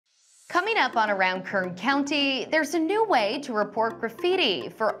Coming up on Around Kern County, there's a new way to report graffiti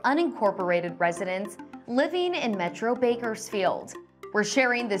for unincorporated residents living in Metro Bakersfield. We're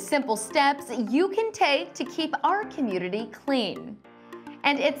sharing the simple steps you can take to keep our community clean.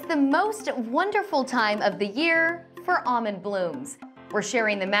 And it's the most wonderful time of the year for almond blooms. We're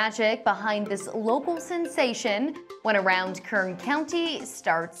sharing the magic behind this local sensation when Around Kern County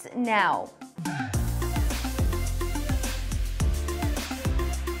starts now.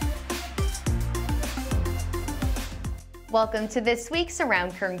 Welcome to this week's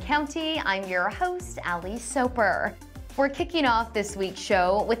Around Kern County. I'm your host, Ali Soper. We're kicking off this week's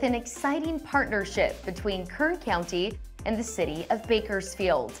show with an exciting partnership between Kern County and the City of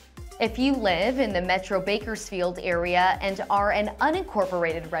Bakersfield. If you live in the Metro Bakersfield area and are an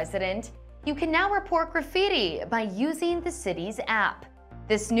unincorporated resident, you can now report graffiti by using the city's app.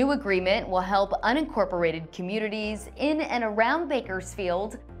 This new agreement will help unincorporated communities in and around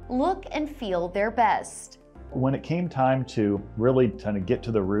Bakersfield look and feel their best. When it came time to really kind of get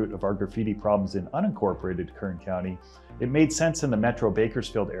to the root of our graffiti problems in unincorporated Kern County, it made sense in the Metro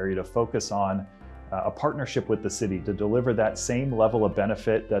Bakersfield area to focus on a partnership with the city to deliver that same level of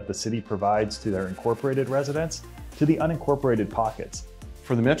benefit that the city provides to their incorporated residents to the unincorporated pockets.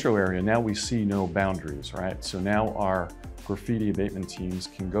 For the metro area, now we see no boundaries, right? So now our graffiti abatement teams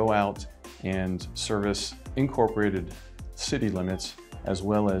can go out and service incorporated city limits as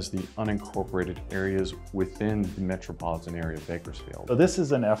well as the unincorporated areas within the metropolitan area of Bakersfield. So this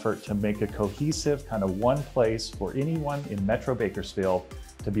is an effort to make a cohesive kind of one place for anyone in Metro Bakersfield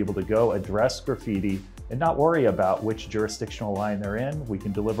to be able to go address graffiti and not worry about which jurisdictional line they're in. We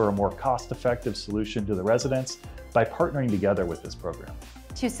can deliver a more cost-effective solution to the residents by partnering together with this program.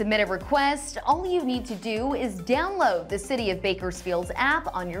 To submit a request, all you need to do is download the City of Bakersfield's app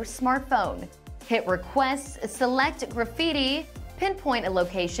on your smartphone. Hit Requests, select Graffiti, pinpoint a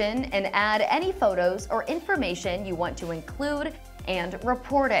location, and add any photos or information you want to include and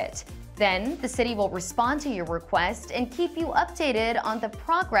report it. Then the city will respond to your request and keep you updated on the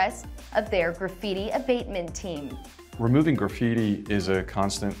progress of their graffiti abatement team. Removing graffiti is a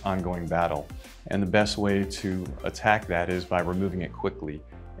constant ongoing battle, and the best way to attack that is by removing it quickly.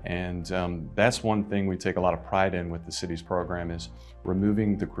 And that's one thing we take a lot of pride in with the city's program, is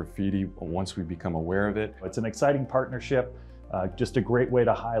removing the graffiti once we become aware of it. It's an exciting partnership. Just a great way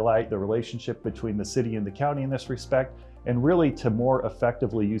to highlight the relationship between the city and the county in this respect, and really to more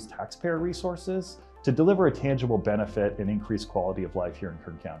effectively use taxpayer resources to deliver a tangible benefit and increase quality of life here in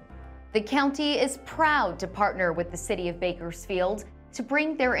Kern County. The county is proud to partner with the City of Bakersfield to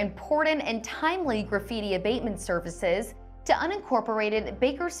bring their important and timely graffiti abatement services to unincorporated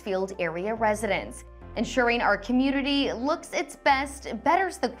Bakersfield area residents. Ensuring our community looks its best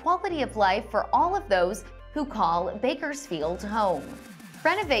betters the quality of life for all of those who call Bakersfield home.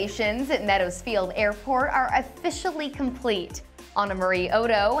 Renovations at Meadows Field Airport are officially complete. Anna Marie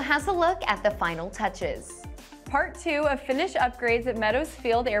Odo has a look at the final touches. Part 2 of finished upgrades at Meadows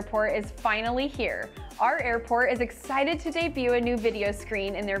Field Airport is finally here. Our airport is excited to debut a new video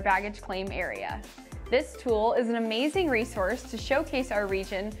screen in their baggage claim area. This tool is an amazing resource to showcase our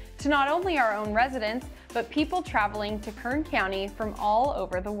region to not only our own residents, but people traveling to Kern County from all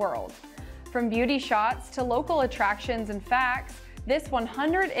over the world. From beauty shots to local attractions and facts, this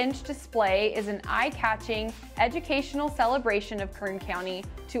 100-inch display is an eye-catching, educational celebration of Kern County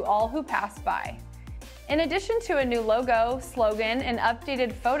to all who pass by. In addition to a new logo, slogan, and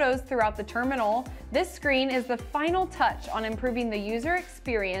updated photos throughout the terminal, this screen is the final touch on improving the user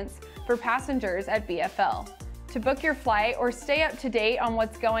experience for passengers at BFL. To book your flight or stay up to date on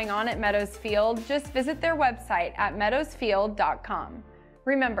what's going on at Meadows Field, just visit their website at meadowsfield.com.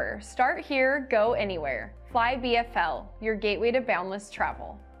 Remember, start here, go anywhere. Fly BFL, your gateway to boundless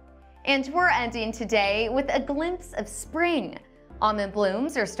travel. And we're ending today with a glimpse of spring. Almond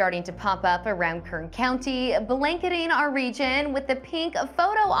blooms are starting to pop up around Kern County, blanketing our region with the pink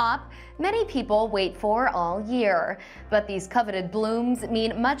photo op many people wait for all year. But these coveted blooms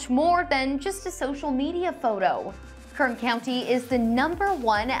mean much more than just a social media photo. Kern County is the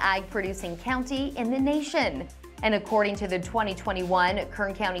 #1 ag-producing county in the nation. And according to the 2021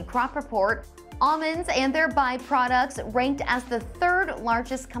 Kern County Crop Report, almonds and their byproducts ranked as the 3rd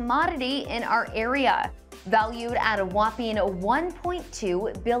largest commodity in our area, valued at a whopping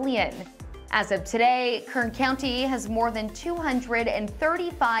 $1.2 billion. As of today, Kern County has more than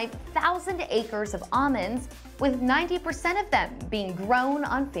 235,000 acres of almonds, with 90% of them being grown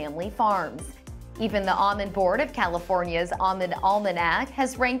on family farms. Even the Almond Board of California's Almond Almanac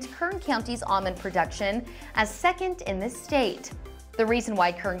has ranked Kern County's almond production as 2nd in the state. The reason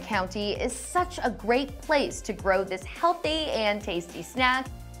why Kern County is such a great place to grow this healthy and tasty snack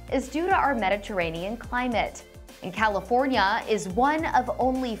is due to our Mediterranean climate. And California is one of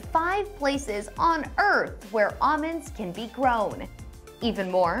only 5 places on Earth where almonds can be grown.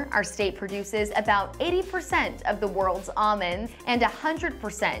 Even more, our state produces about 80% of the world's almonds and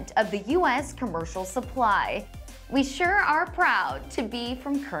 100% of the U.S. commercial supply. We sure are proud to be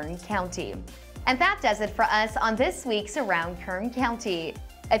from Kern County. And that does it for us on this week's Around Kern County.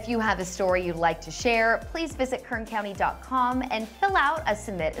 If you have a story you'd like to share, please visit kerncounty.com and fill out a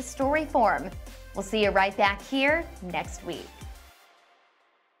Submit a Story form. We'll see you right back here next week.